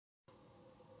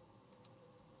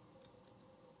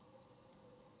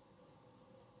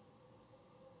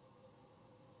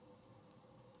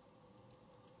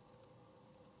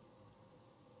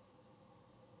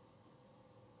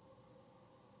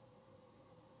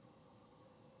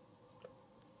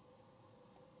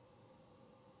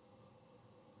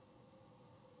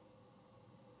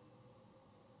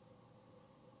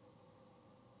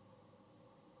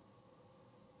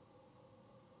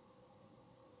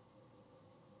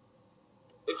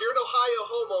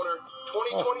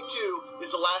2022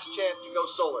 is the last chance to go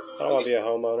solar. I don't want to be a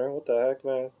homeowner. What the heck,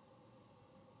 man?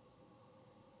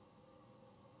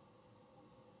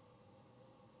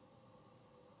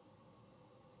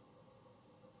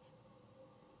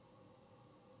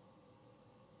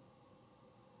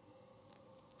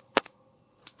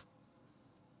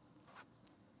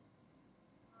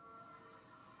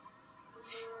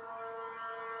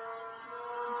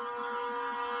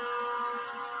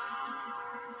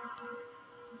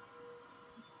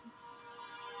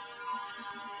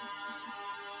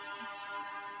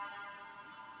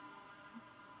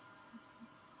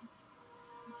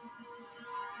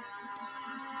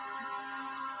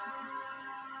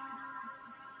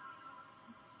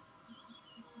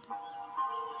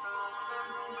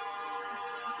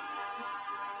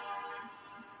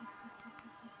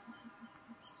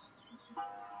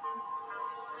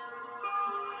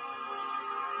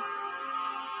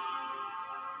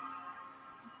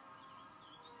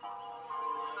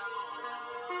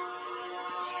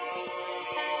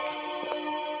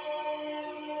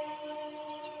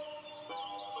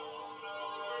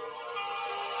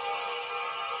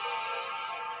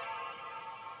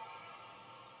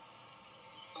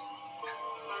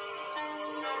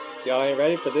 Y'all ain't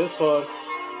ready for this one.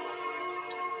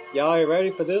 Y'all ain't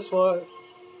ready for this one.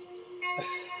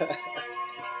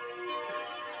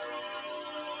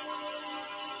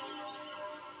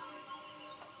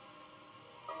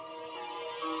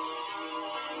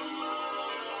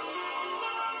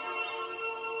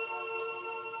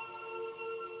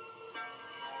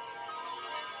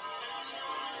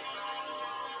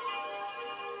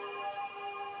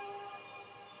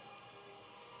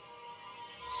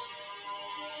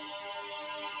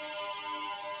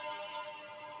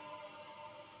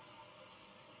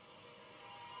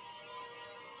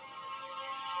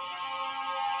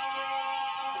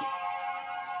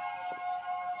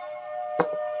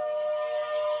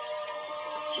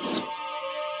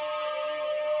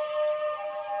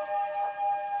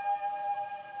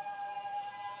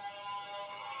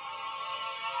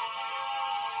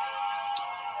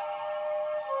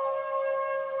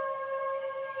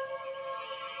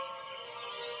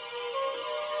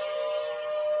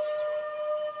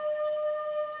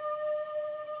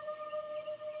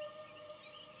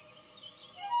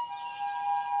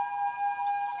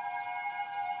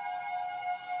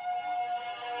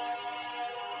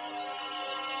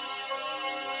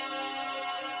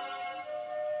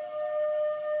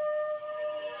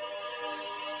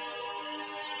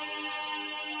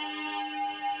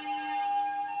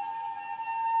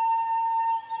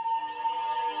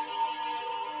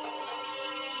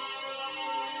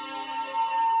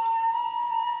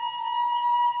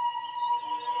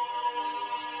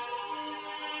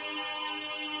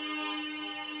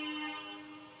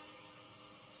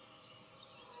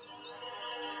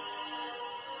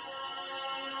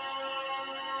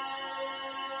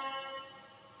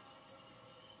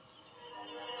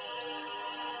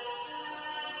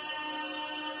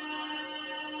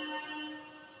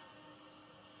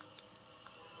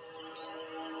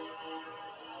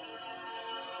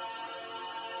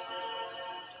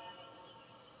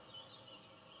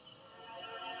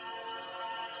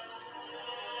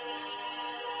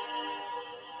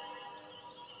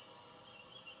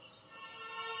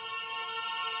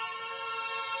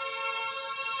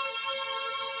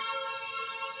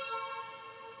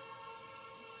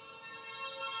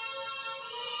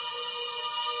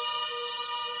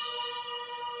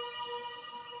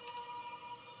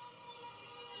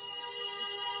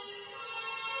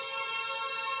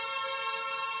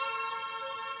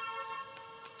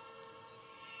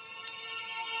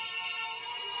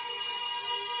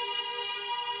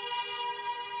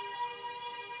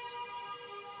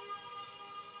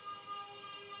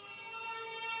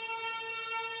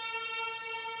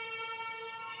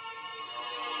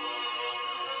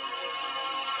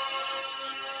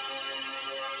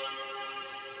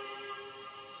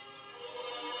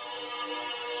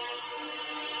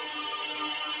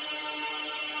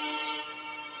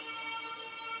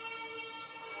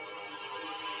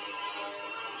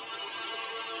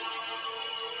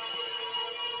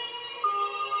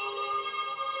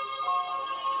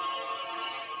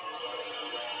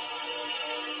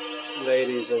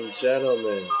 Ladies and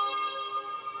gentlemen,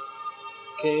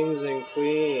 kings and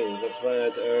queens of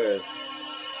planet Earth,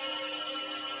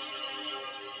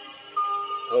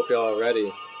 hope y'all are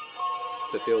ready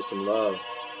to feel some love,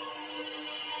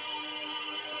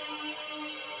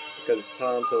 because it's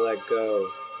time to let go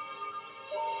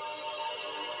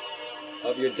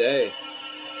of your day.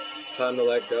 It's time to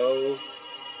let go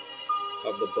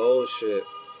of the bullshit.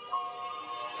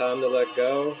 It's time to let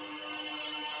go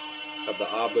of the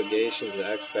obligations and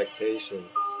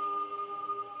expectations.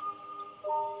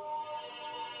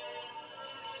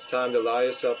 It's time to allow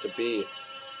yourself to be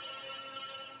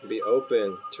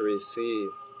open to receive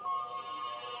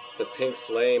the pink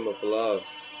flame of love.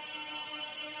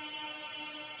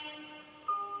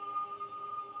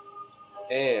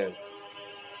 And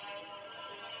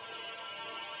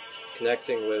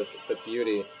connecting with the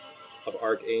beauty of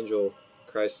Archangel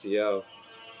Christiel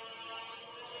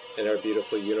and our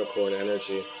beautiful unicorn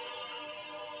energy.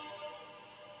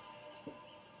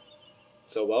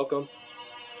 So welcome.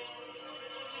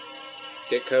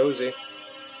 Get cozy.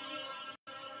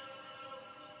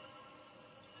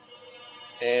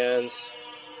 And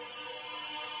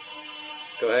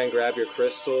go ahead and grab your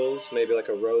crystals, maybe like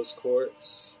a rose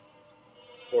quartz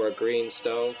or a green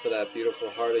stone for that beautiful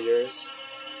heart of yours.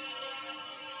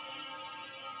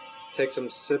 Take some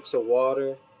sips of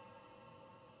water.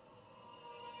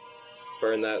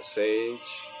 Burn that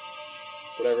sage.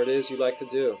 Whatever it is you like to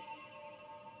do.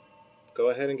 Go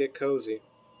ahead and get cozy,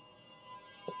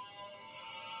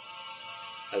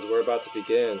 as we're about to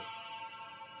begin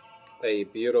a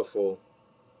beautiful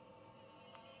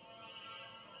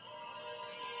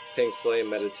pink flame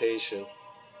meditation.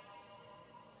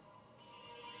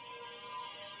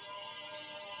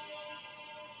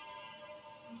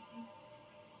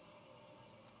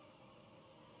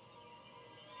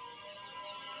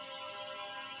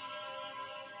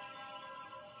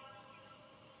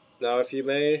 Now, if you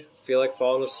may feel like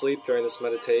falling asleep during this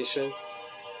meditation,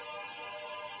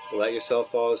 let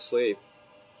yourself fall asleep.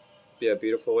 Be a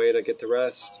beautiful way to get to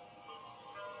rest.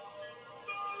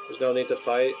 There's no need to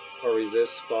fight or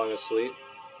resist falling asleep,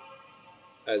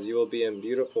 as you will be in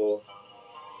beautiful,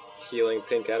 healing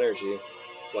pink energy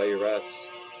while you rest.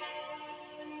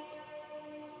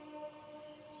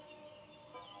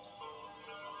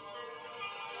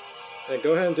 And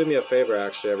go ahead and do me a favor,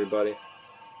 actually, everybody.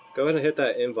 Go ahead and hit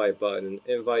that invite button and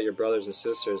invite your brothers and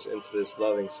sisters into this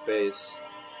loving space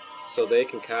so they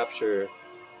can capture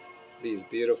these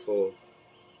beautiful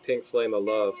pink flame of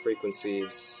love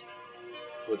frequencies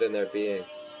within their being,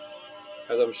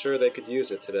 as I'm sure they could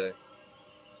use it today.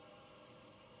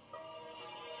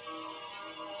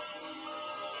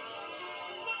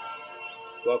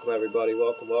 Welcome, everybody.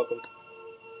 Welcome, welcome.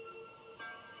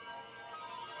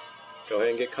 Go ahead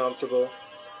and get comfortable.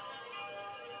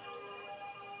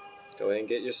 Go ahead and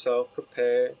get yourself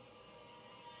prepared.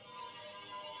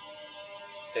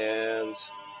 And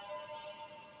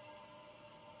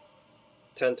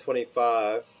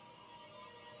 10:25,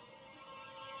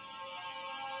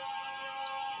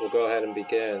 we'll go ahead and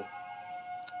begin.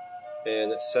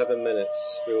 In 7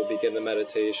 minutes, we will begin the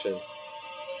meditation.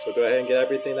 So go ahead and get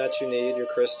everything that you need, your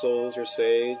crystals, your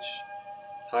sage,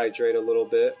 hydrate a little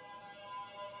bit.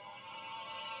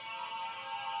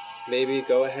 Maybe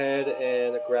go ahead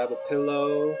and grab a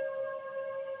pillow,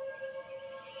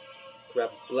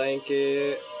 grab a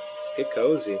blanket, get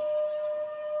cozy.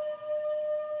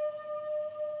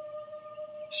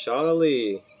 Shauna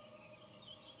Lee.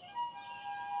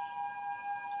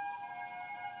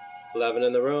 11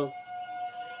 in the room.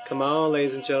 Come on,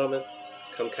 ladies and gentlemen.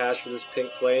 Come catch for this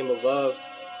pink flame of love.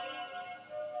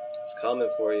 It's coming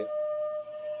for you.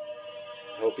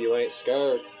 I hope you ain't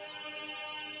scared.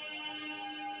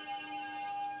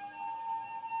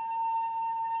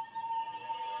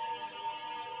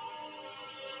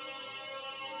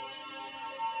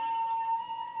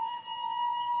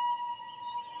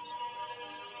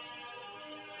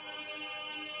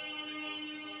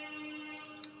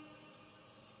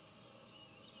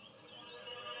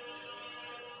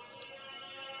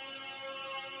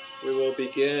 We will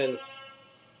begin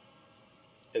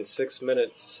in 6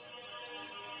 minutes.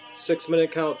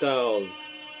 6-minute countdown.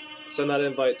 Send that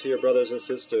invite to your brothers and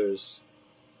sisters,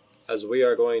 as we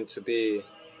are going to be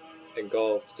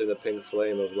engulfed in the pink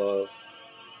flame of love.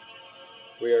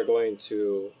 We are going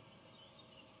to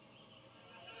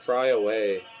fry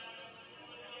away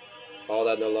all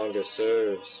that no longer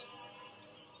serves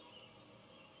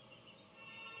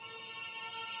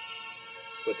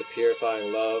with the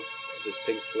purifying love of this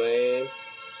pink flame.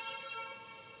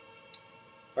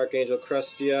 Archangel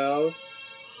Christiel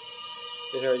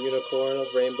in her unicorn of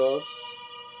rainbow.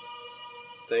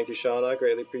 Thank you, Shauna. I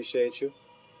greatly appreciate you.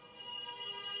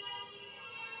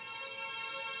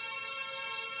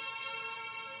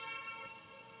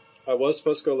 I was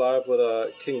supposed to go live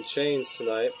with King Chains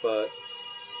tonight, but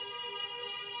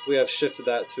we have shifted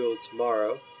that to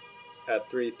tomorrow at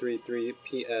 3:33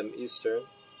 p.m. Eastern.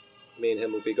 Me and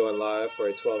him will be going live for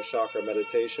a 12 chakra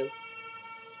meditation.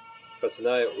 But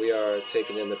tonight we are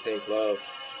taking in the pink love.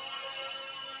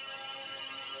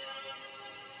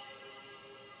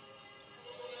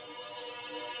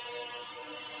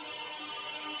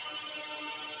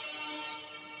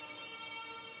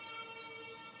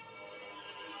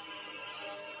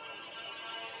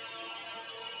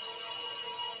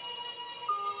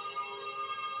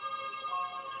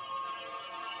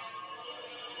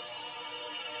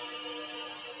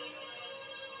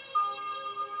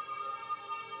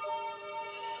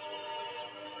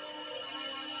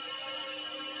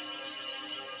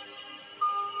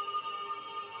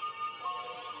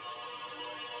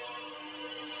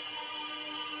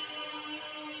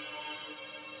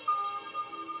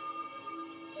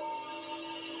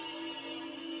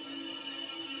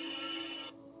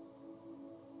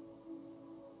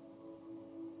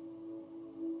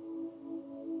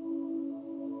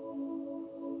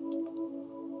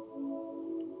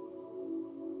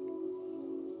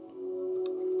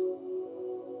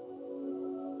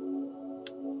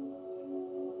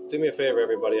 Do me a favor,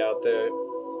 everybody out there.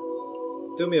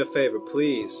 Do me a favor,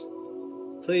 please.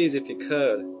 Please, if you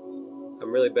could. I'm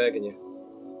really begging you.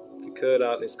 If you could,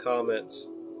 out in these comments,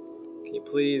 can you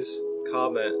please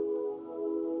comment,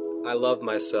 I love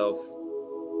myself.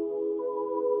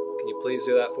 Can you please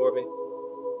do that for me?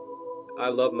 I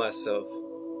love myself.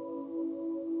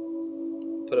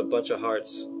 Put a bunch of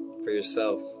hearts for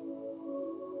yourself.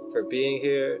 For being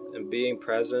here and being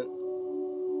present.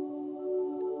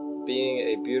 Being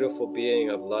a beautiful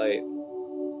being of light.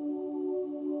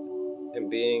 And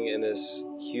being in this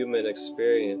human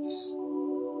experience.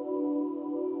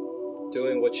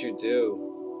 Doing what you do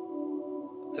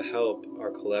to help our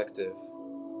collective.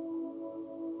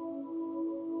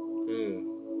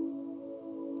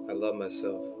 I love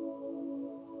myself.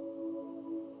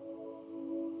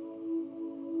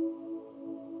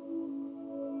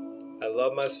 I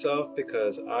love myself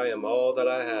because I am all that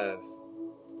I have.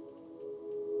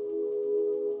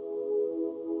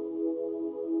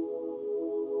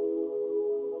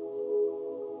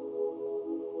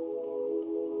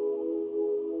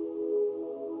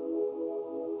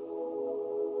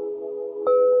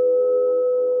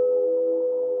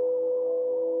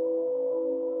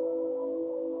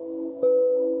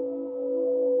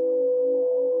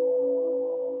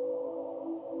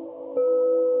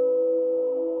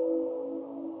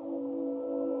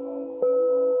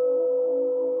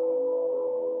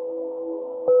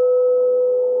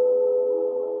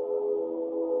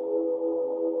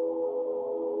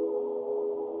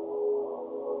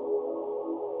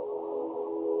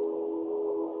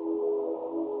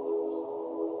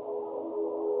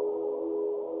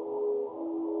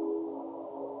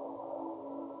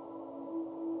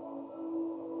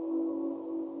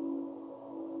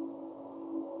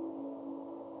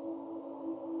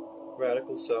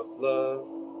 Radical self-love.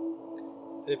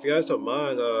 And if you guys don't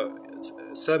mind,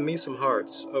 send me some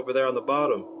hearts over there on the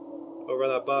bottom, over in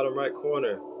that bottom right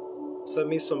corner. Send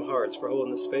me some hearts for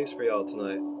holding the space for y'all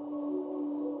tonight.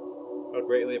 I'll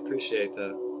greatly appreciate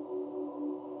that.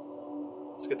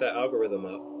 Let's get that algorithm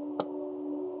up.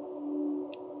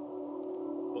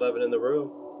 11 in the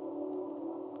room.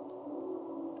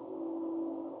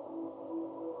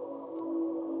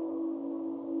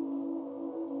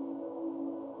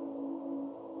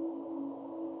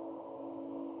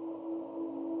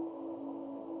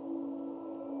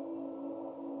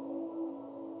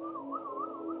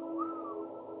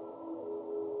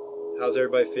 How's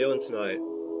everybody feeling tonight,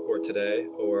 or today,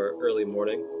 or early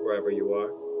morning, wherever you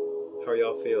are? How are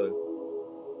y'all feeling?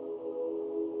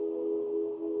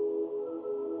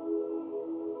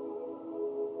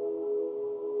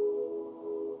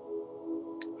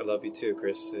 I love you too,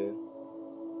 Christine.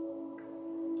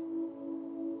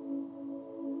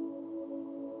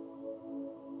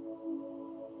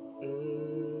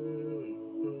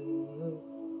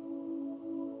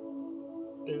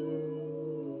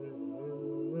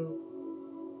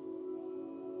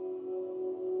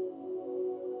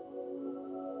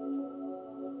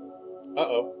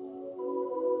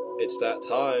 Uh-oh. It's that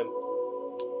time.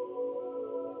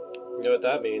 You know what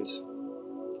that means?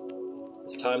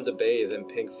 It's time to bathe in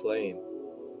pink flame.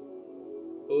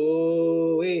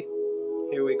 Ooh-wee.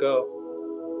 Here we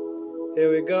go. Here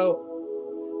we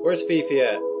go. Where's Fifi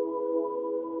at?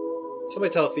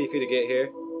 Somebody tell Fifi to get here.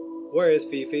 Where is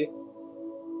Fifi?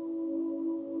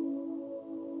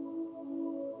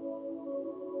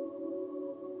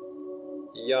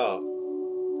 Y'all,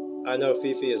 I know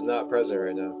Fifi is not present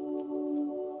right now.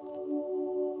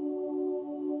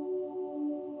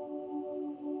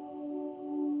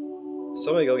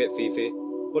 Somebody go get Fifi.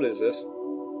 What is this?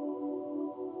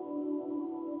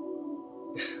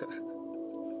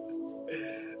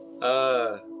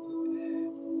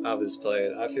 I'm just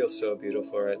playing. I feel so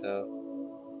beautiful right now.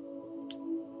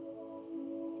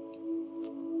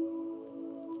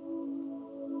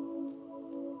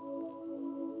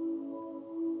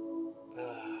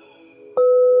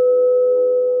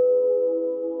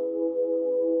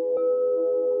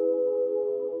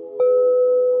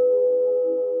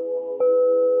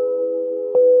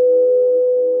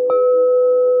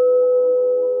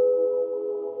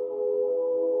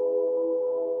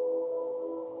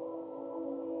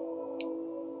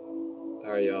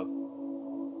 Alright,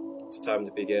 y'all. It's time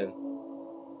to begin.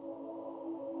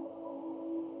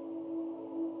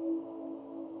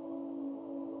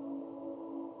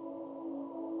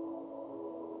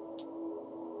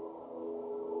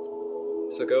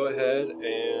 So go ahead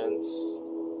and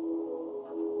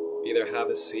either have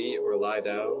a seat or lie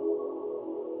down.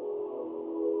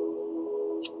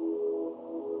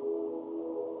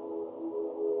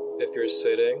 If you're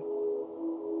sitting,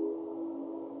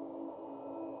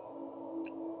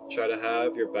 Try to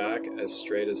have your back as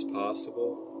straight as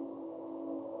possible.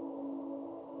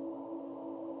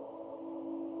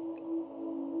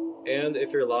 And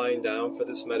if you're lying down for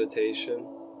this meditation,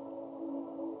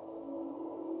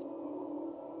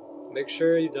 make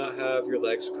sure you not have your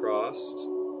legs crossed,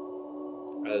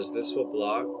 as this will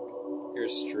block your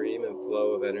stream and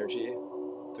flow of energy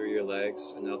through your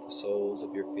legs and out the soles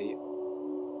of your feet.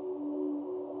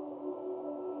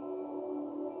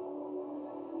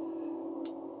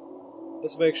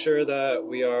 Let's make sure that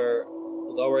we are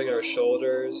lowering our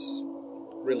shoulders,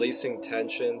 releasing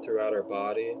tension throughout our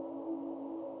body.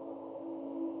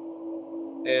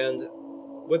 And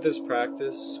with this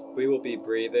practice, we will be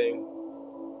breathing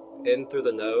in through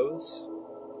the nose,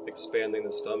 expanding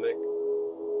the stomach,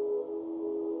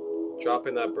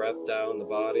 dropping that breath down the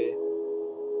body,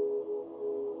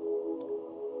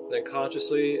 and then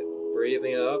consciously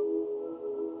breathing up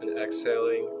and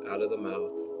exhaling out of the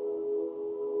mouth.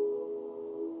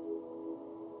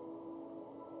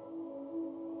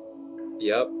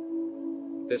 Yep,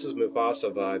 this is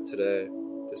Mufasa vibe today.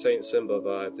 This ain't Simba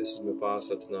vibe, this is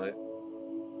Mufasa tonight.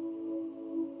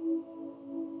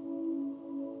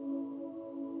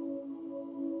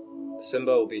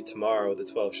 Simba will be tomorrow with the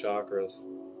 12 chakras.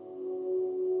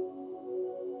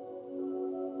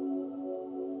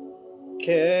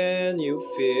 Can you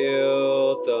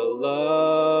feel the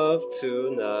love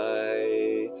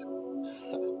tonight?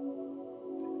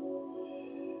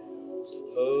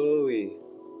 Oh-wee.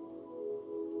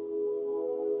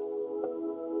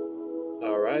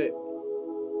 Alright.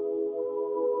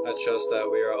 I trust that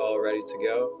we are all ready to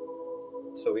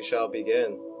go, so we shall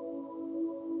begin.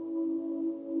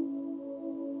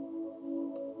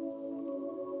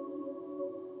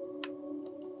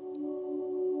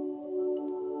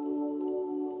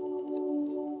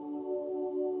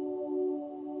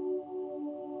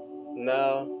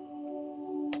 Now,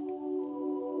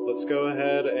 let's go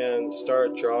ahead and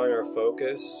start drawing our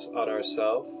focus on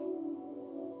ourselves,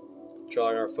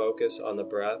 drawing our focus on the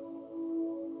breath,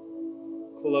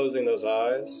 closing those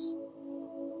eyes,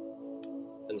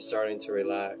 and starting to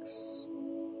relax.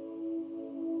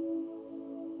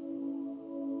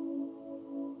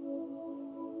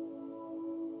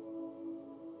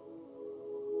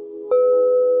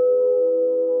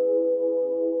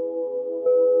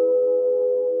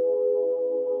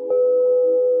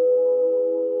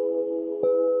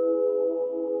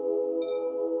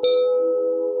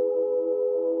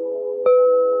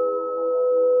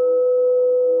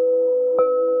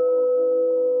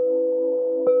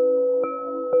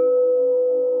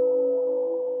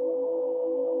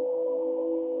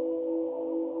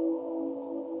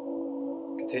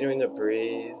 Continuing to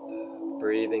breathe,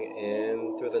 breathing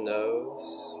in through the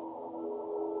nose,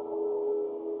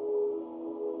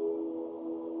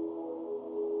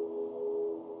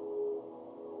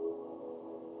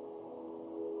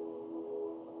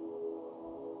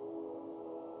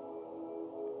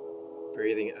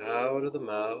 breathing out of the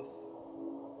mouth,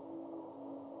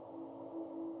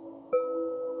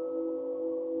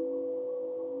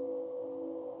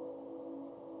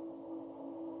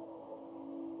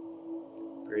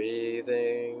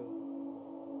 breathing,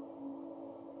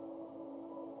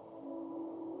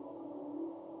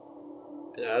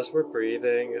 and as we're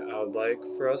breathing, I would like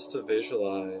for us to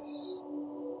visualize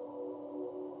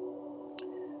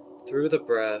through the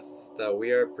breath that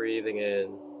we are breathing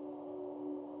in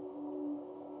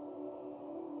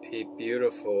a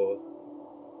beautiful,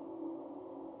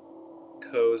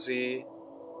 cozy,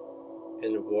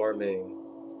 and warming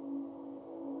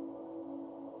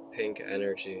pink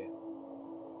energy.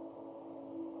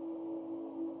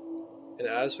 And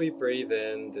as we breathe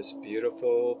in this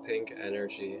beautiful pink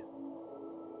energy,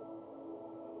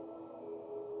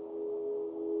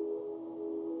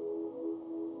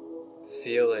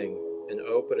 feeling and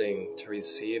opening to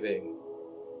receiving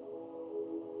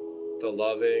the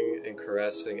loving and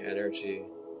caressing energy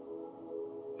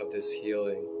of this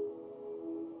healing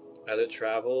as it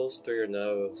travels through your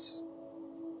nose,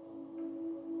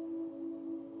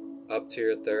 up to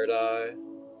your third eye,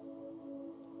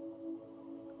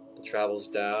 and travels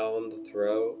down the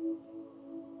throat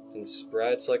and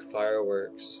spreads like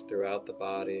fireworks throughout the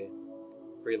body,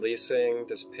 releasing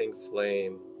this pink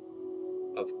flame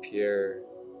of pure,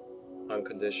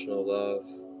 unconditional love,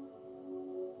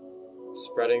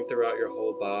 spreading throughout your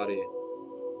whole body,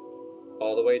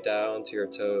 all the way down to your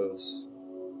toes,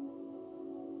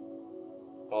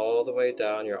 all the way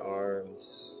down your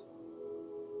arms,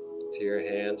 to your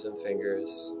hands and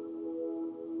fingers,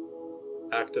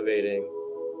 activating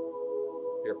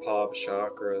your palm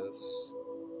chakras,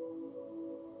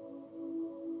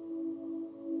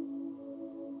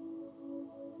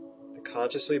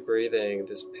 Consciously breathing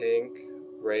this pink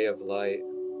ray of light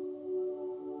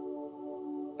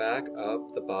back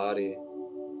up the body,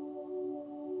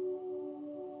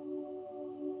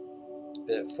 and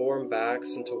it forms back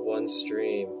into one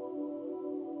stream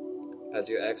as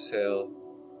you exhale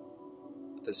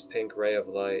this pink ray of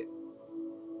light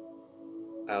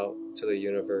out to the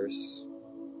universe.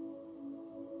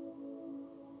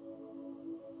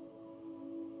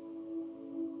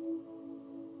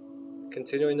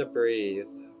 Continuing to breathe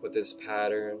with this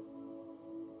pattern,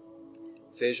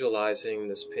 visualizing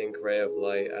this pink ray of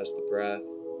light as the breath,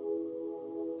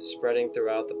 spreading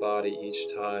throughout the body each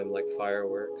time like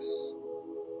fireworks,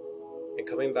 and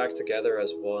coming back together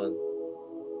as one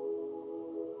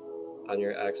on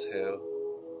your exhale.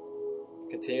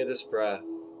 Continue this breath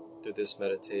through this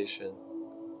meditation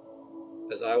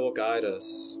as I will guide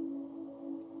us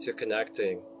to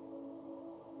connecting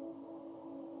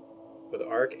with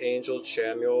Archangel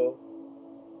Chamuel,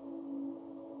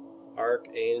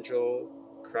 Archangel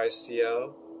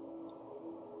Christiel,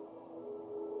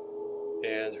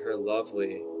 and her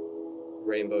lovely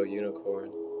rainbow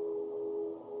unicorn.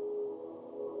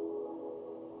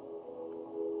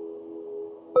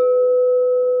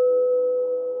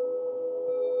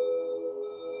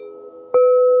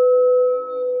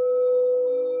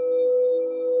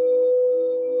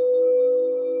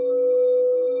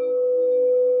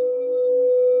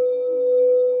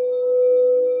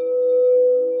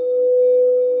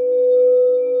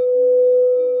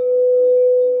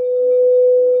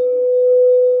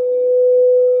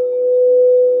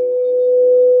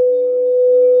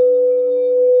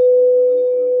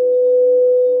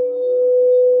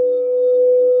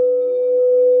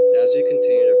 As you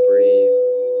continue to breathe,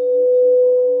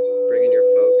 bringing your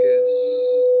focus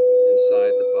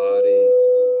inside the body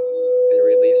and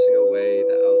releasing away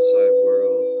the outside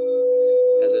world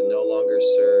as it no longer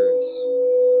serves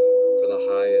for the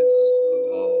highest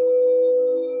of all.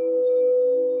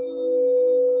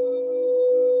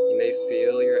 You may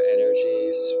feel your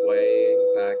energy swaying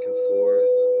back and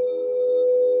forth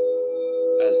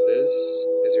as this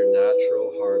is your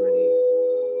natural harmony.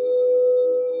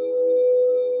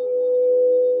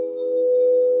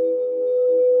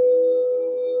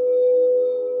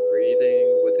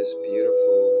 This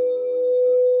beautiful,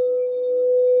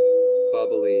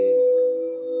 bubbly,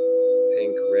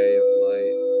 pink ray of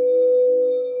light.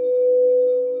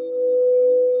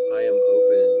 I am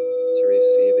open to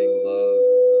receiving love.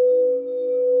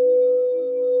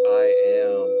 I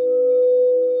am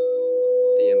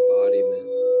the embodiment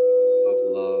of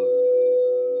love.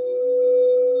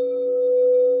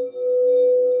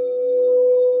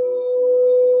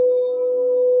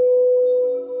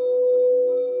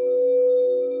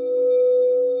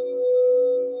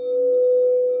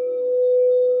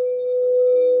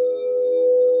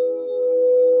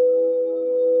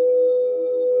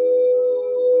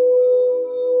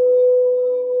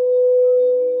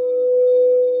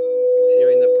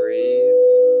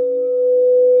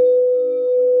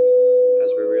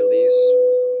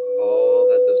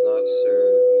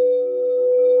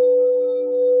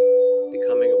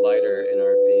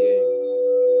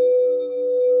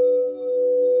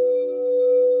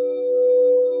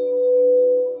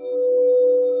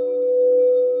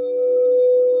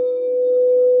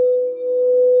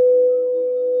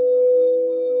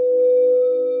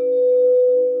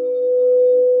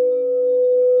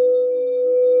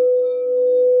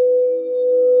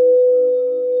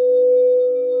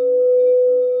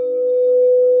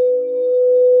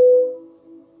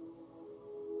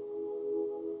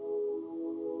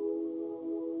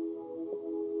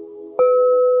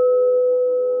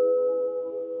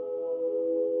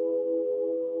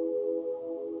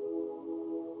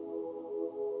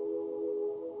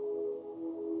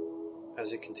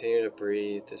 As you continue to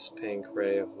breathe this pink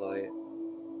ray of light,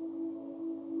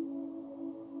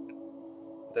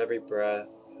 with every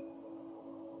breath,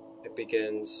 it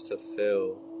begins to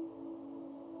fill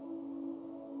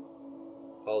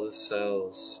all the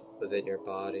cells within your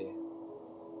body.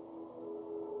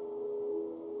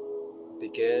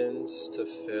 Begins to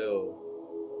fill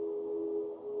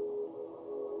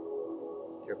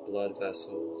your blood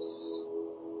vessels.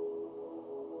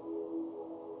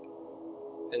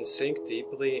 And sink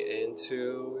deeply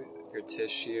into your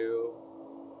tissue,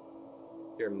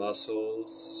 your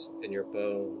muscles, and your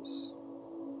bones,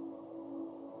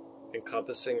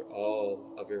 encompassing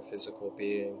all of your physical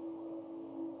being.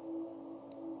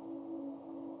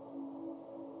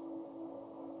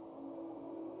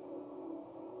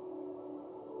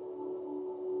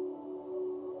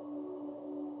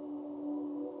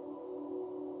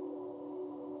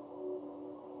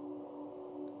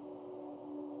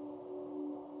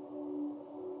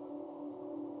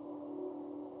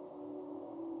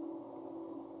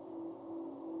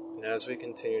 And as we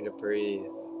continue to breathe,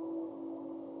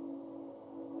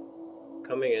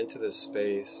 coming into this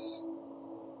space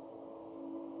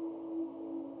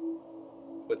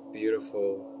with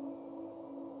beautiful,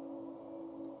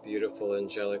 beautiful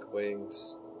angelic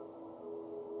wings.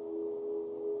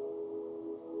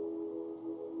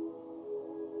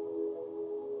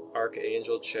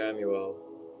 Archangel Chamuel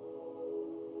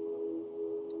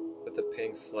with a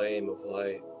pink flame of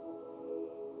light.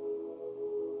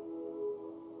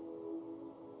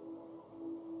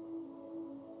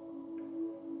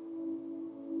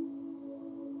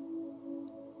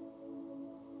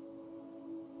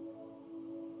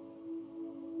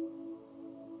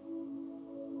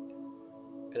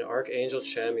 And Archangel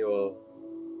Chamuel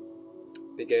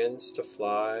begins to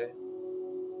fly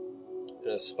in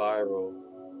a spiral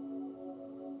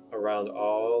around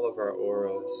all of our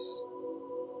auras,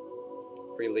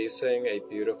 releasing a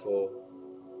beautiful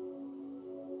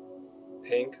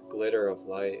pink glitter of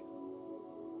light.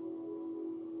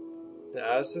 And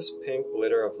as this pink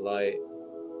glitter of light,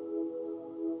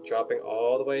 dropping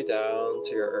all the way down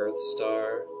to your Earth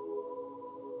star,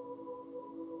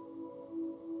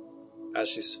 as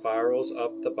she spirals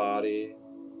up the body,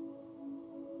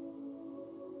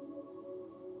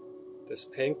 this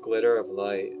pink glitter of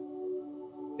light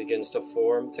begins to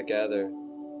form together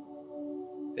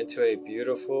into a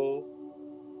beautiful,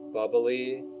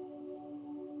 bubbly,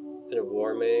 and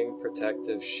warming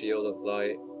protective shield of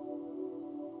light,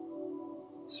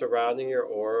 surrounding your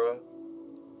aura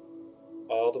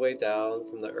all the way down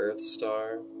from the Earth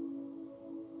star,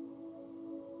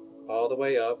 all the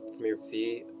way up from your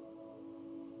feet,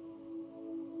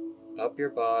 up your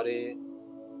body,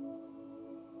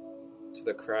 to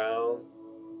the crown,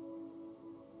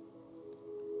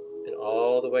 and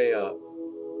all the way up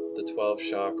the 12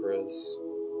 chakras.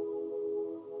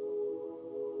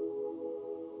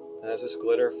 And as this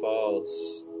glitter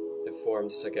falls, it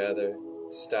forms together,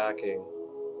 stacking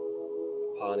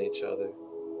upon each other.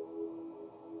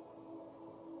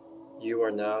 You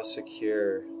are now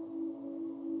secure.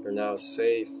 You're now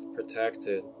safe,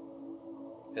 protected,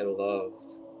 and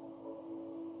loved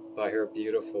by her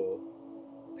beautiful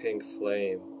pink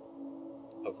flame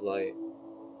of light.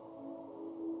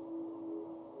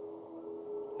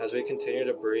 As we continue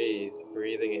to breathe,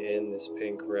 breathing in this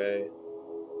pink ray,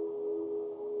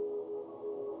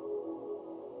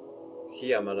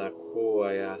 Hiamana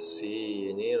koya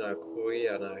si nina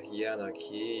koya na hiana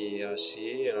ki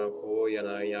ashi na koya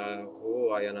na ya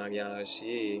koya na ya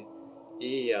shi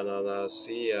iana na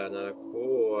sia na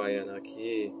koya na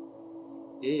ki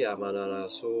iamana na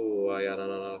su ayana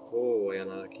na koya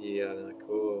na ki na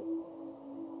ko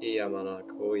iamana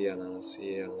koya na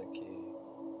sia na ki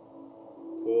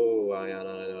koya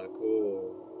na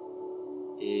ko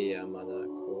iamana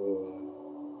koya.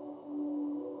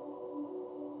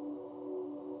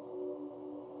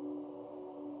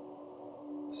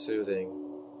 Soothing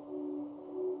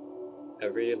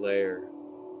every layer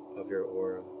of your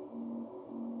aura,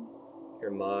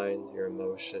 your mind, your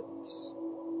emotions,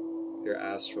 your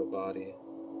astral body,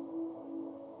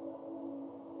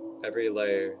 every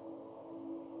layer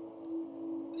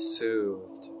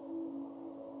soothed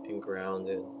and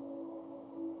grounded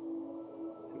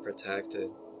and protected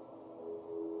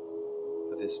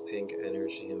with this pink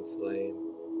energy and flame.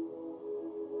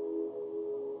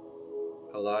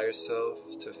 Allow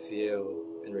yourself to feel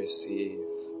and receive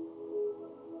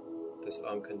this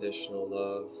unconditional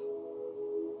love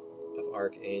of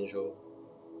Archangel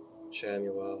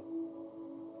Chamuel.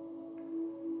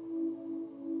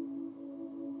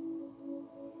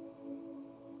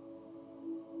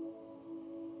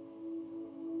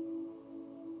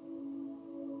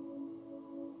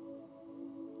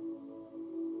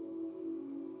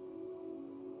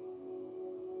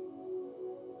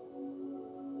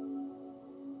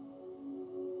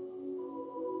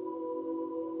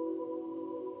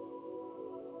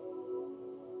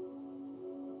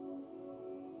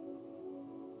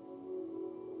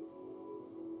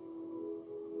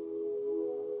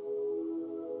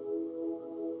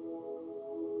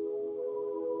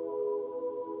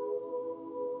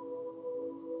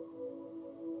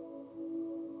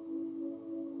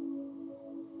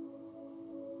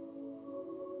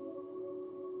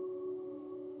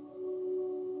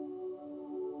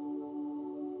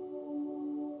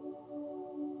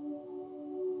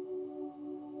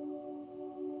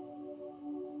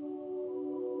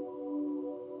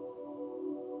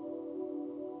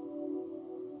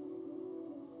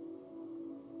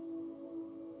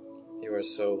 You are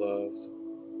so loved,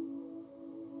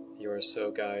 you are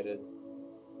so guided,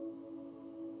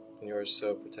 and you are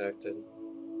so protected.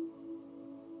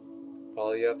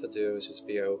 All you have to do is just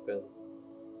be open,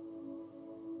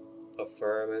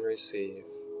 affirm and receive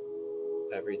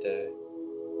every day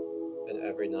and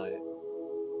every night.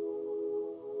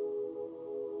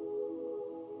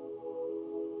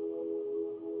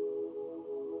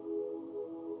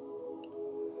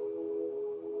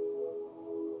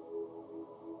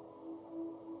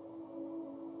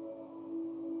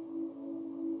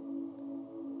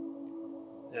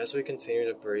 As we continue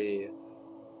to breathe,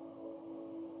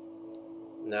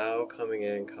 now coming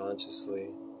in consciously,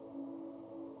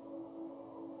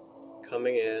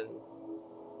 coming in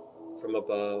from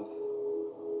above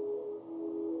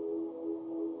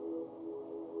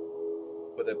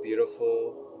with a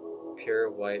beautiful, pure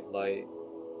white light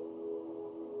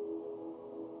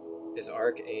is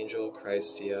Archangel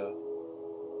Christiel.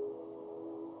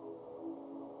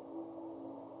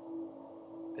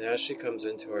 And as she comes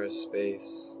into our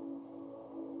space,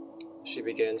 she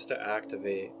begins to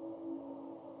activate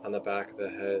on the back of the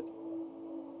head,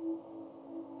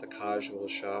 the causal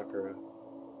chakra.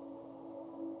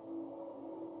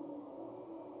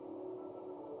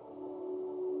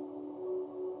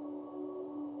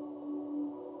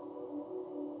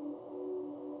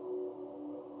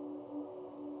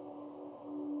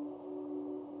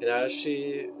 And as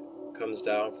she comes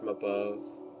down from above,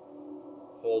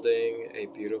 holding a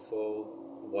beautiful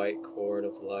white cord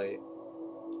of light,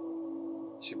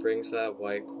 she brings that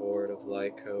white cord of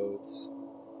light codes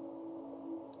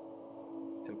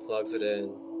and plugs it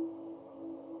in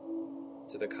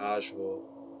to the causal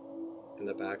in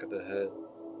the back of the head.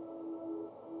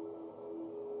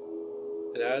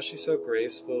 And as she so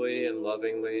gracefully and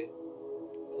lovingly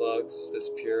plugs this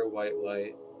pure white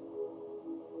light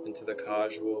into the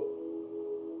causal,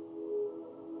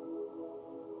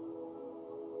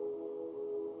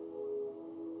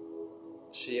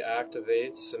 she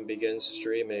activates and begins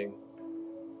streaming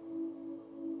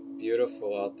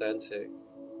beautiful, authentic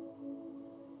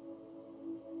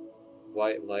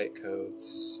white light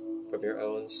codes from your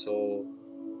own soul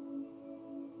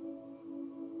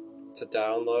to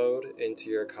download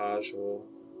into your causal.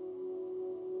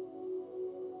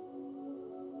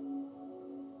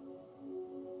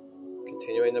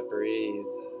 Continuing to breathe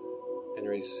and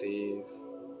receive.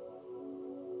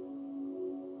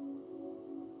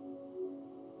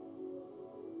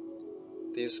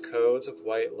 These codes of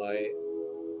white light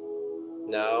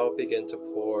now begin to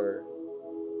pour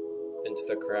into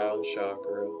the crown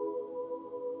chakra,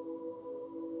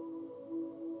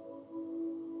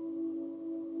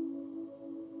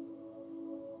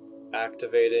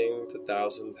 activating the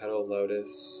 1,000-petal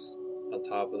lotus on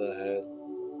top of the head.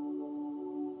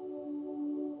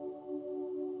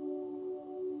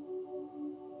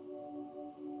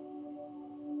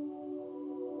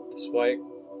 This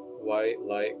white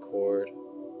light cord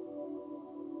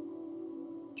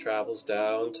travels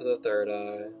down to the third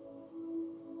eye,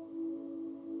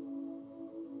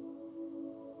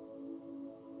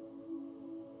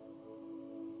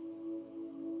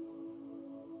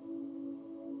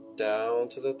 down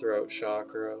to the throat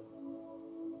chakra,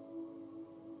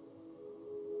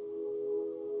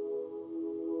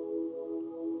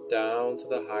 down to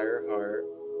the higher heart,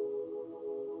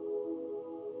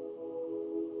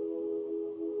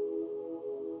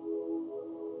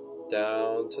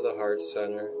 down to the heart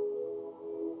center,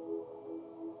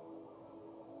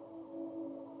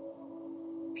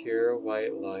 pure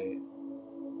white light,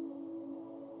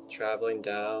 traveling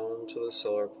down to the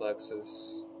solar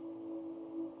plexus,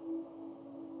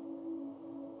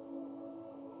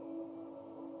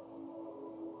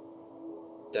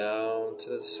 down to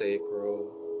the sacral,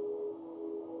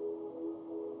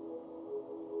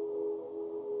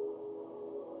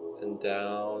 and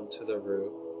down to the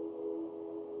root.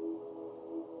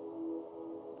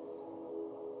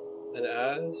 And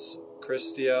as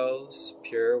Christiel's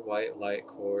pure white light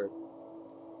cord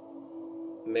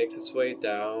makes its way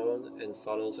down and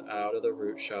funnels out of the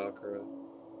root chakra,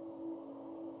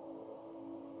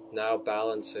 now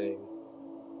balancing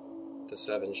the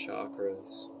 7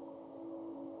 chakras,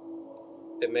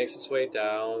 it makes its way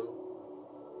down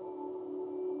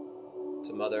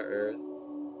to Mother Earth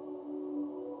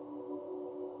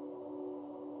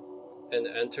and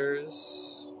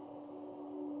enters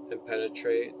and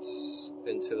penetrates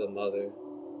into the Mother.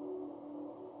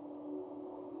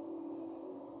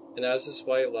 And as this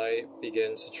white light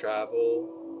begins to travel,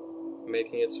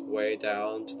 making its way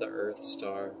down to the Earth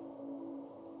Star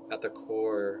at the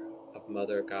core of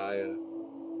Mother Gaia,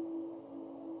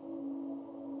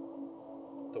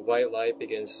 the white light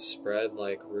begins to spread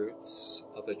like roots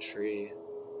of a tree.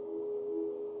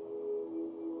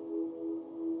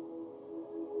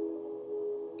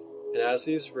 And as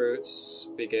these roots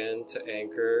begin to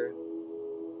anchor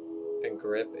and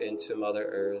grip into Mother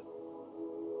Earth,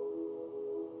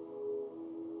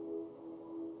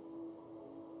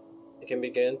 you can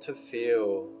begin to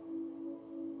feel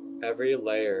every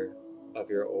layer of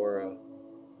your aura,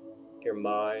 your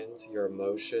mind, your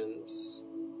emotions,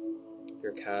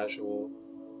 your casual,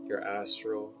 your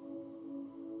astral,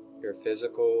 your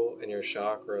physical, and your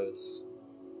chakras,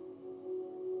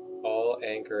 all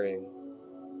anchoring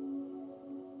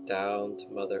down to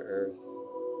Mother Earth,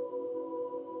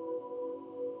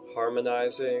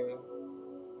 harmonizing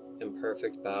in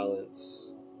perfect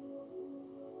balance.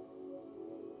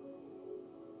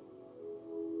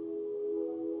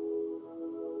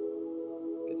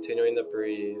 Continuing to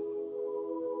breathe,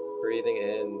 breathing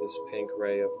in this pink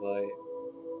ray of light.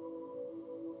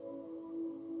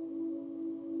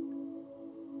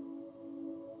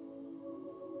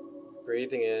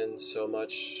 Breathing in so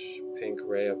much pink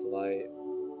ray of light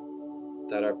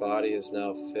that our body is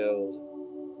now filled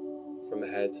from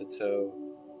head to toe,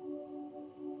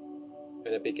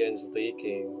 and it begins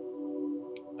leaking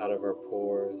out of our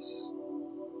pores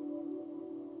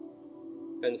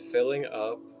and filling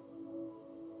up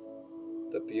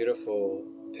the beautiful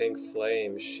pink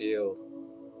flame shield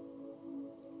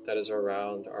that is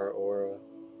around our aura.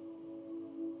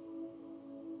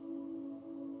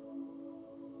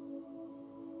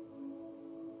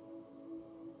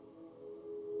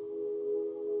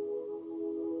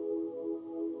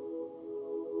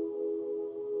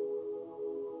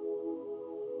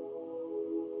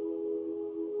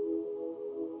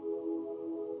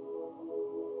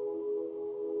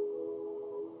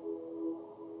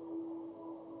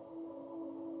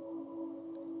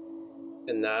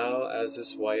 And now, as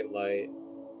this white light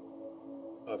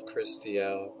of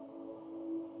Christiel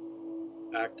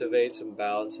activates and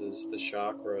balances the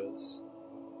chakras,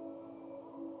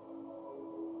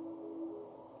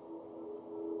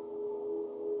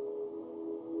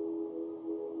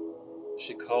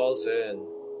 she calls in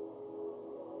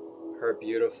her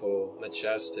beautiful,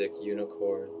 majestic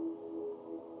unicorn.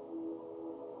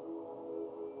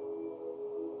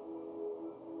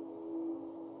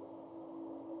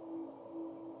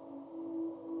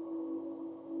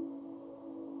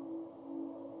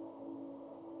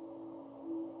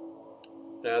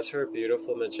 And as her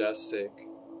beautiful, majestic,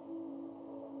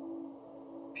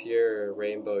 pure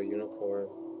rainbow unicorn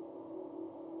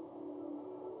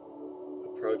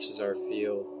approaches our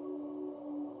field,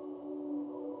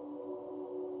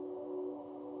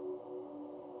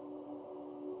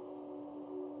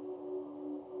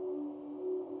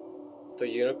 the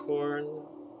unicorn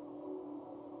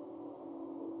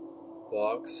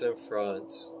walks in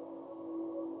front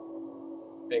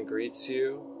and greets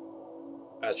you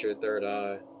at your third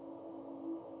eye.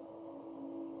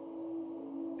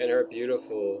 And her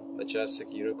beautiful,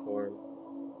 majestic unicorn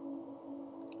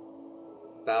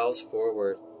bows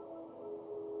forward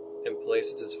and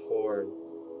places its horn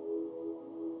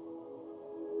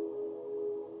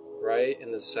right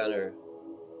in the center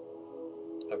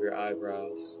of your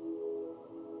eyebrows,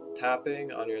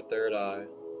 tapping on your third eye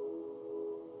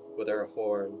with her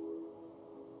horn.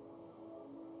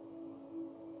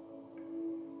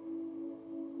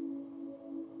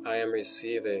 I am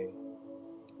receiving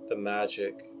the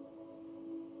magic,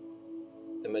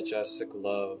 the majestic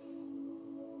love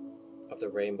of the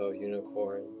rainbow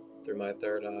unicorn through my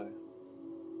third eye.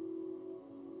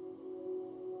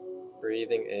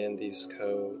 Breathing in these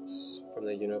codes from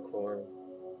the unicorn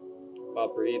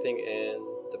while breathing in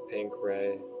the pink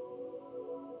ray.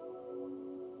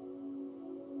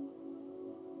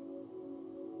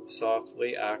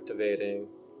 Softly activating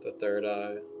the third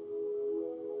eye.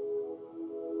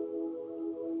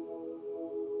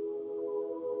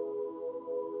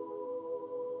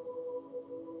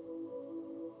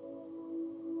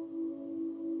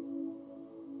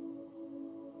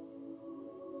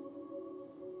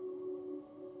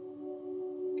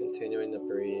 Continuing to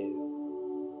breathe,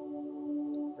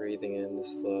 breathing in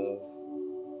this love,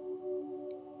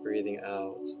 breathing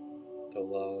out the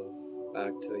love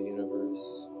back to the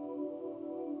universe.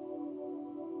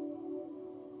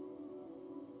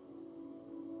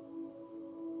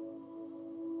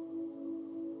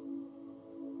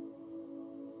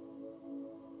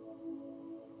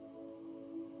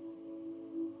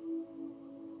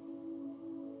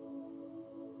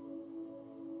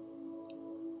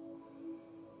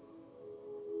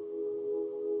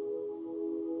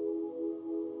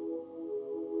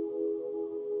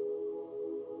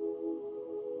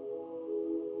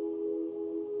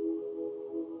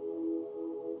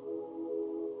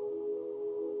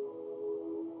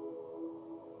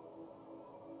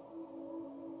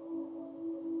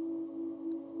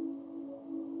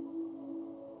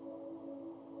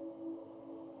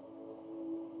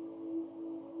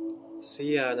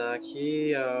 Siana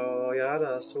kia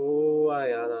yana su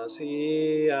ayana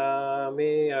siya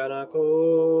mi yana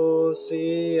ko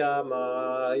siya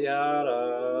ma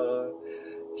yara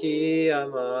kia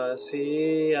ma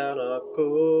siya ko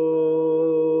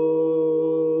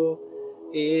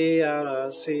iana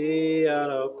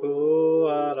siya ko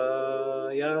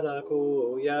ara yana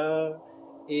ko ya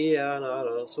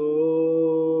iana su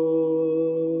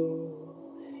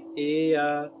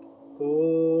iya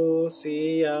ku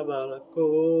siya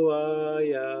malaku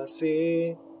aya si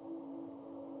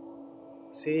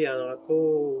anaku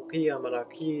kia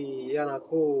malaki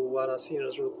anaku warasi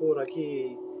nazuku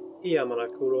raki iya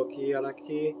malaku roki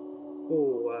araki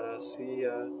ku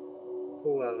warasia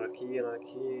ku araki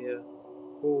anaki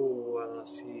ku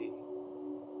warasi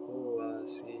ku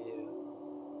warasia.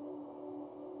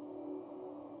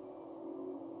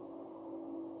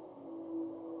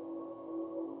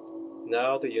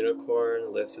 Now the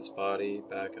unicorn lifts its body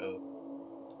back up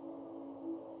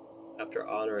after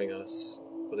honoring us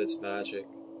with its magic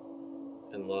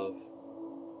and love.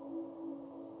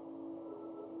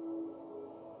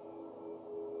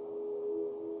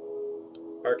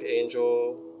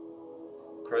 Archangel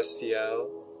Christiel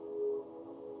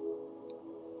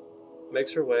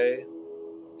makes her way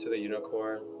to the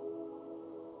unicorn,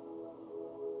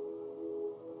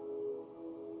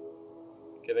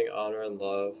 giving honor and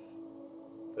love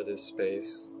for this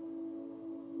space.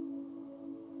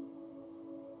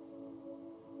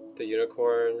 The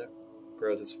unicorn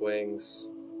grows its wings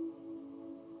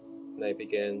and they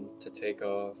begin to take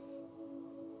off.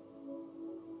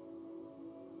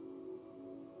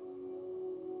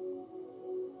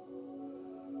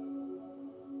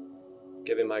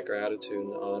 Giving my gratitude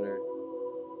and honor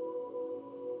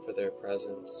for their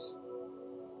presence.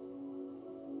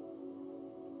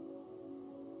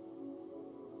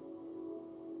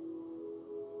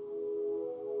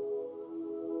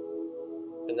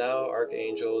 And now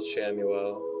Archangel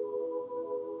Chamuel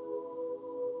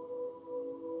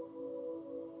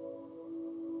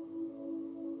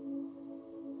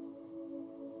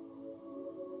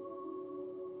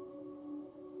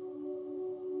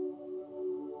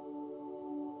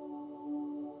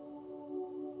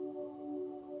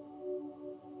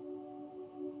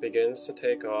begins to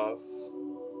take off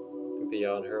and be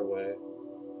on her way.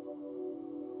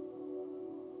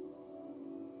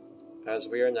 As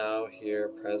we are now here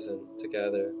present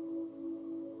together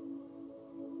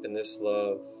in this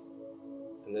love,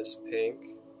 in this pink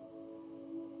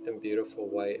and beautiful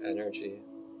white energy,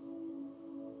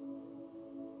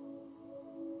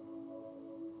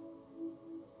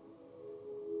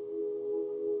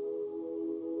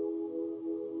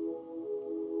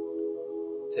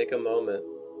 take a moment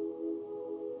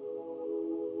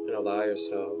and allow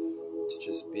yourself to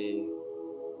just be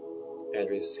and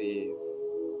receive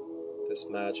this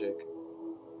magic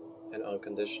and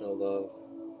unconditional love.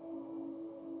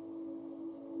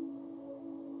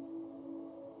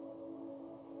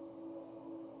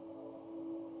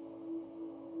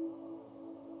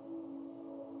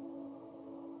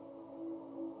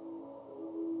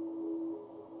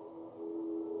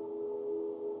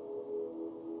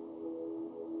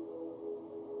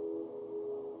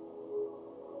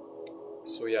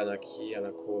 Suyanaki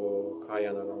anako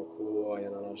kayananako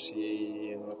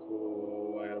ayananashi anako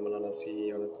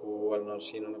ayamananasi anako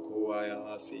ananashi anako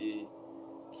ayanasi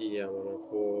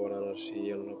kiyamanako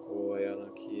ananashi anako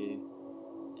ayanaki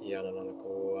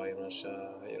yananako ayanasha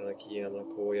ayanaki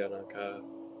anako yanaka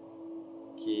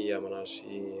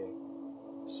kiyamanashi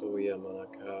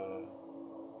suyamanaka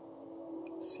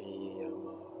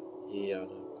siyama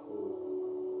iyanako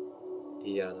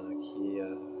iyanakiya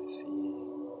si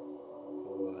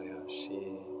Ayashi,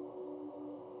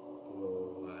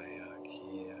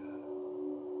 Ayakia,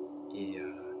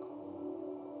 Iyaraku,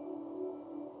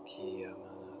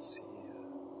 Kiyamanasia,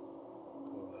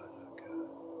 Kuaraka.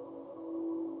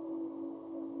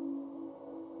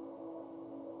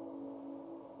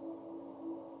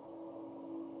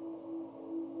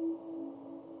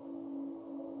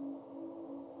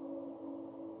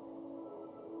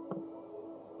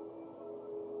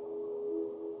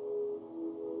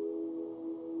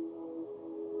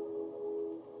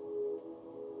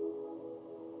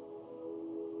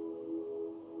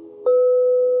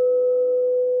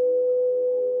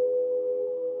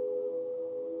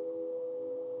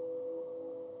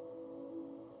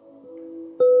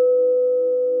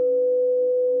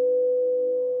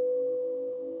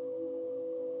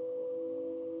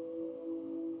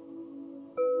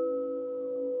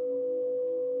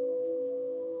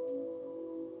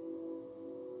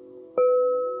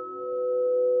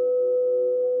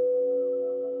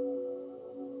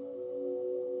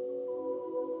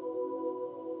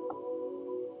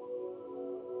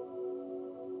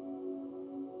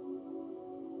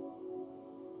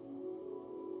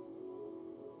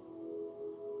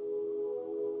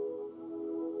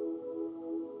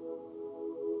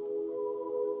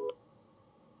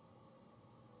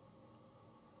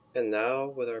 And now,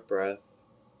 with our breath,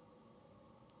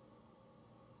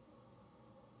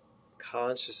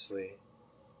 consciously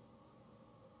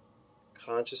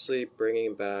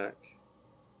bringing back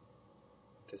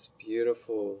this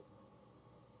beautiful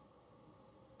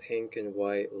pink and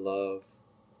white love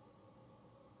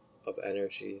of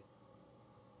energy,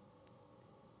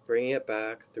 bringing it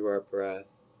back through our breath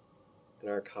and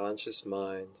our conscious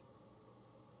mind.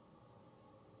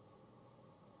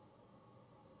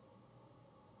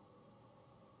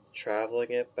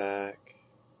 Traveling it back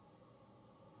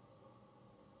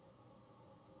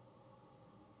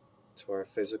to our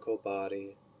physical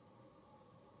body.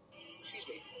 Excuse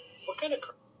me, what kind of...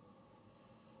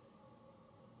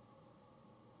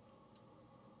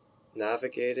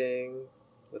 Navigating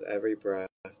with every breath.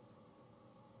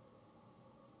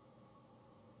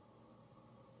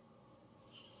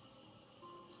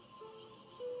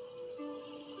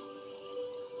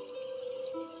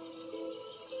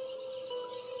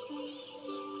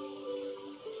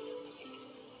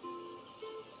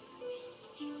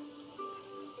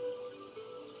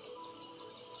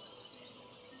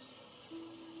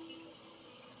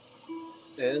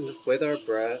 And with our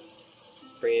breath,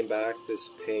 bringing back this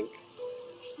pink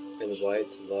and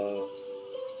white love.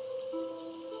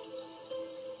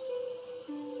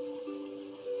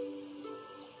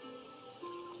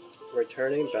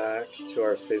 Returning back to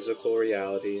our physical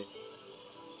reality.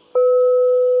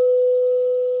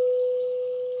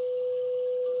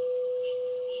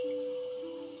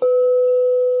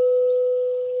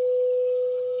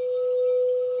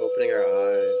 Opening our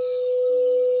eyes,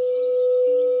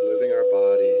 moving our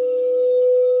body,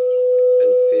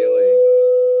 and feeling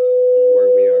where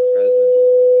we are present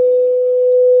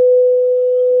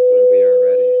when we are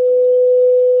ready.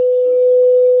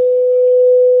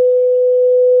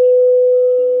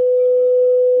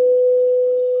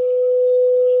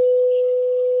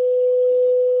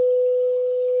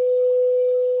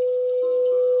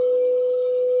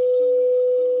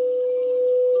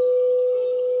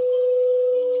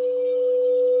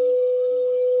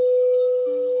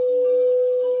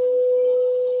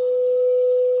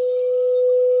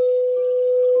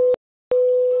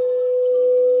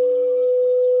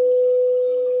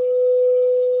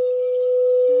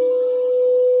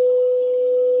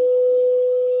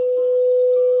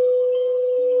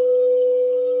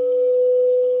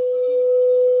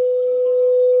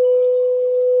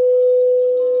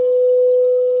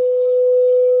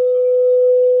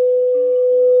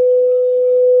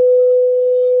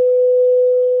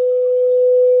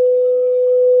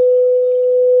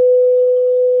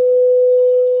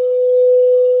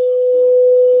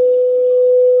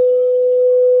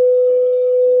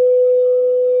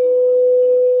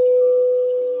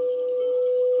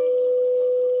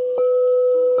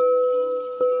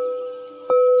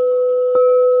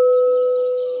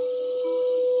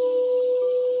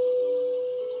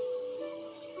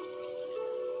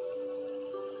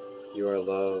 You are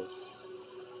loved,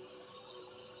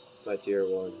 my dear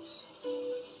ones.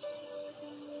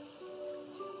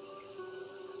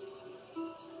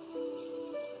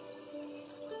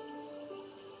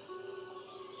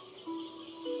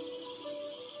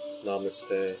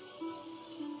 Namaste.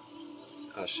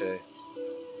 Ashe.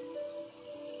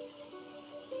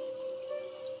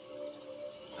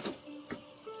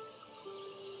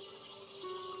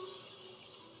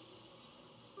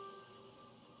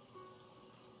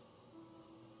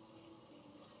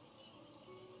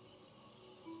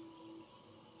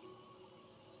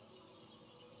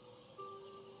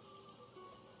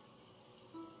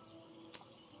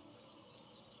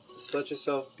 Just let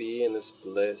yourself be in this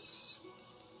bliss,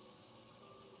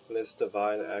 in this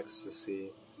divine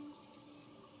ecstasy.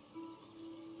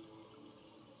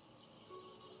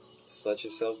 Just let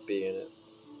yourself be in it.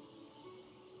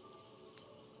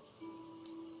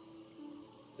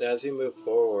 And as you move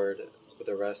forward with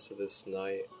the rest of this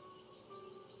night,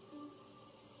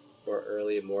 or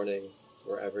early morning,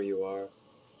 wherever you are,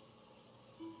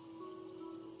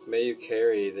 may you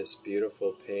carry this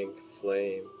beautiful pink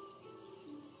flame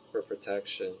for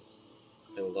protection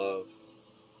and love.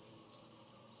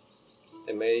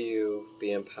 And may you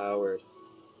be empowered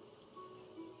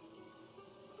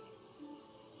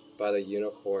by the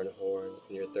unicorn horn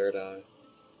in your third eye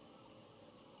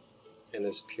and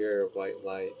this pure white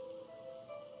light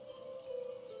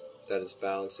that is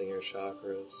balancing your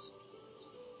chakras.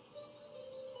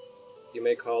 You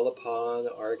may call upon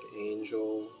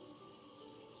Archangel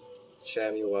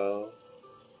Chamuel.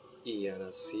 You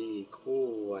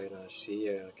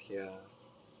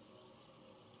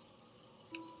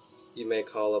may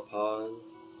call upon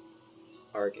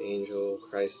Archangel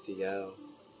Christiel.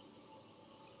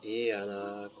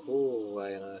 Iana ku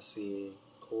ayana si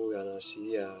ku yana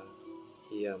shia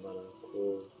Iyamana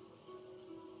ku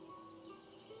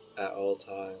at all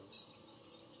times.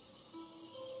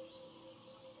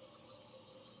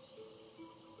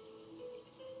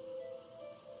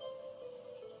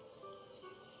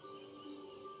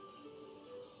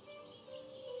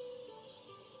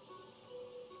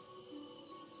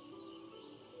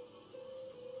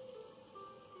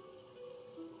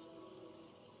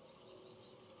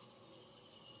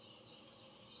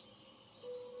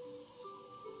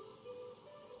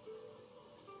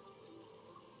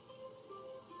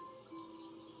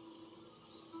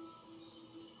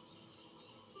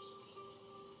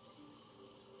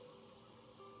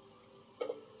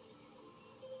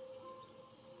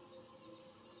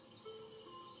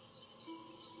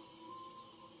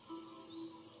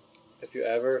 If you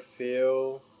ever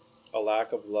feel a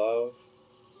lack of love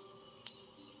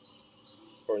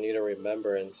or need a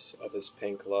remembrance of this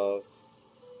pink love,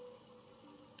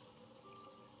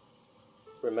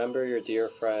 remember your dear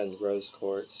friend Rose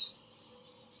Quartz,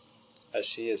 as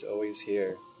she is always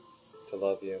here to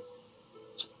love you.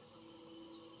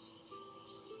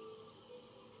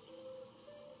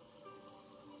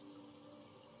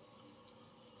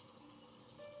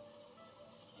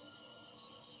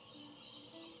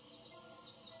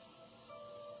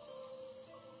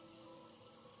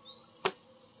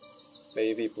 May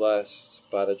you be blessed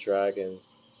by the dragon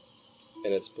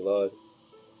and its blood,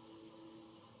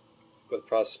 with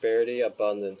prosperity,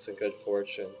 abundance, and good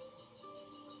fortune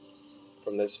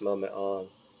from this moment on,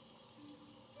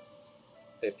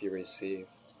 if you receive.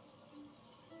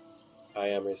 I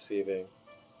am receiving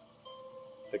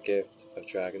the gift of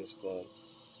dragon's blood.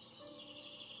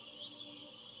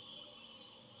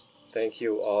 Thank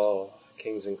you all,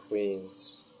 kings and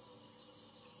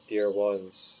queens, dear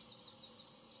ones,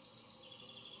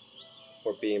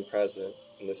 for being present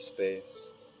in this space,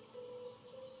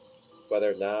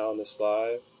 whether now in this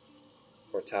live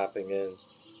or tapping in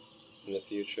the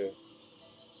future.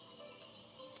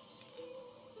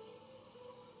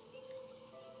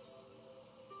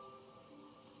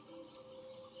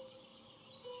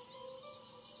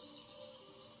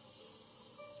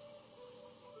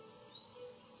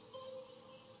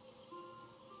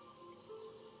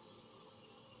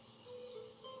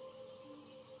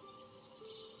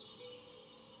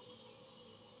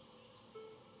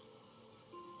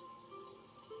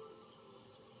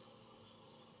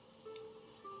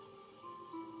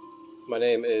 My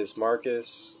name is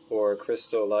Marcus, or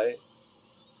Christolight,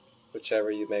 whichever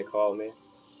you may call me,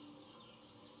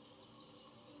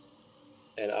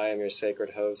 and I am your sacred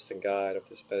host and guide of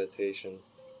this meditation.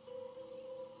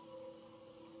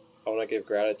 I want to give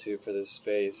gratitude for this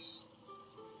space.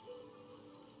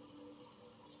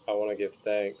 I want to give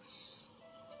thanks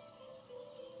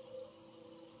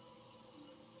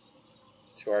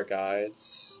to our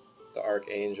guides, the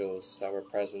archangels that were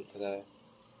present today,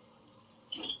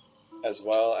 as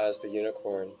well as the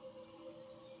unicorn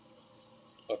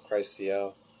of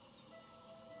Christiel.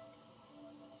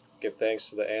 Give thanks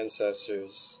to the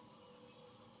ancestors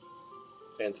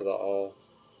and to the all.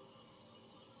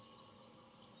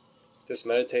 This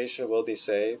meditation will be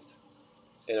saved,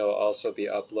 and it will also be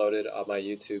uploaded on my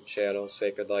YouTube channel,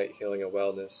 Sacred Light Healing and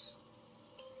Wellness.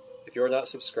 If you are not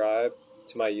subscribed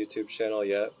to my YouTube channel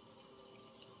yet,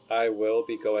 I will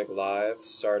be going live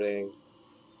starting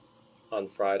on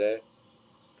Friday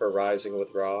for Rising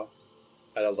with Ra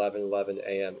at 11:11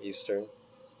 a.m. Eastern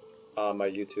on my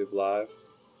YouTube Live,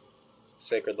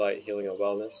 Sacred Light Healing and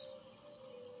Wellness.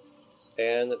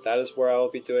 And that is where I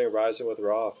will be doing Rising with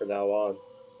Ra from now on,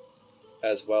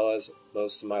 as well as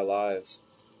most of my lives.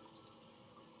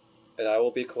 And I will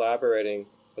be collaborating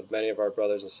with many of our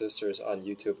brothers and sisters on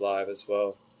YouTube Live as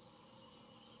well.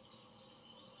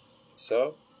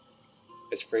 So,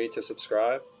 it's free to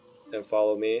subscribe and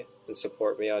follow me and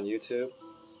support me on YouTube,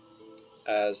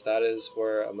 as that is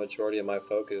where a majority of my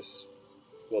focus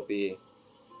will be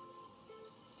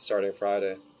starting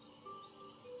Friday.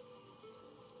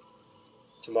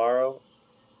 Tomorrow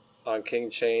on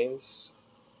King Chain's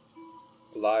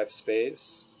live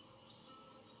space,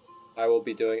 I will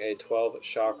be doing a 12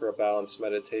 chakra balance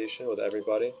meditation with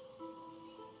everybody.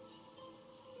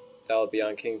 That will be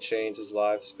on King Chain's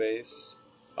live space.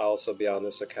 I'll also be on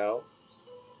this account.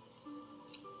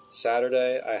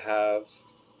 Saturday, I have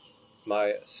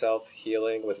my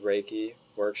self-healing with Reiki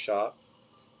workshop,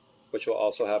 which will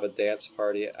also have a dance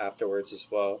party afterwards as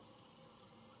well.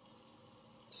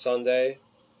 Sunday,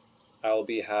 I will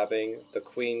be having the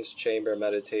Queen's Chamber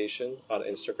meditation on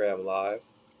Instagram Live,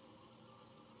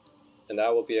 and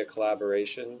that will be a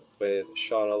collaboration with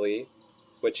Shauna Lee,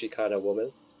 Witchy Kind of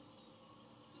Woman,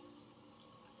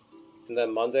 And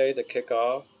then Monday, to kick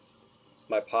off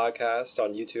my podcast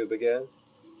on YouTube again,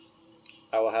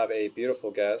 I will have a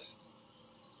beautiful guest.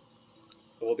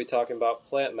 We'll be talking about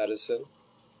plant medicine,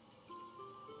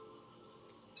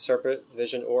 Serpent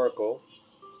Vision Oracle,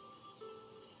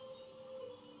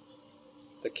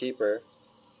 the keeper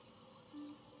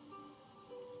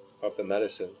of the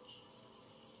medicine.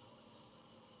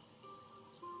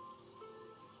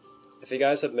 If you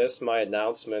guys have missed my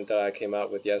announcement that I came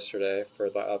out with yesterday for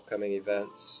my upcoming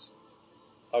events,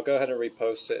 I'll go ahead and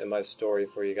repost it in my story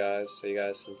for you guys so you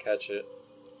guys can catch it.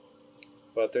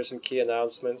 But there's some key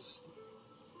announcements,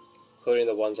 including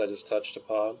the ones I just touched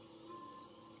upon.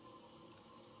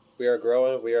 We are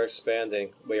growing, we are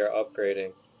expanding, we are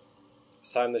upgrading.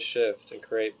 It's time to shift and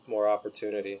create more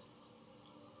opportunity.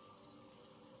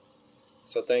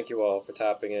 So thank you all for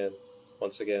tapping in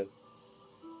once again.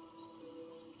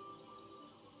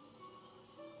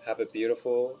 Have a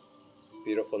beautiful,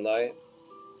 beautiful night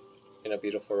and a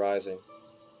beautiful rising.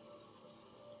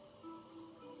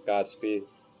 Godspeed.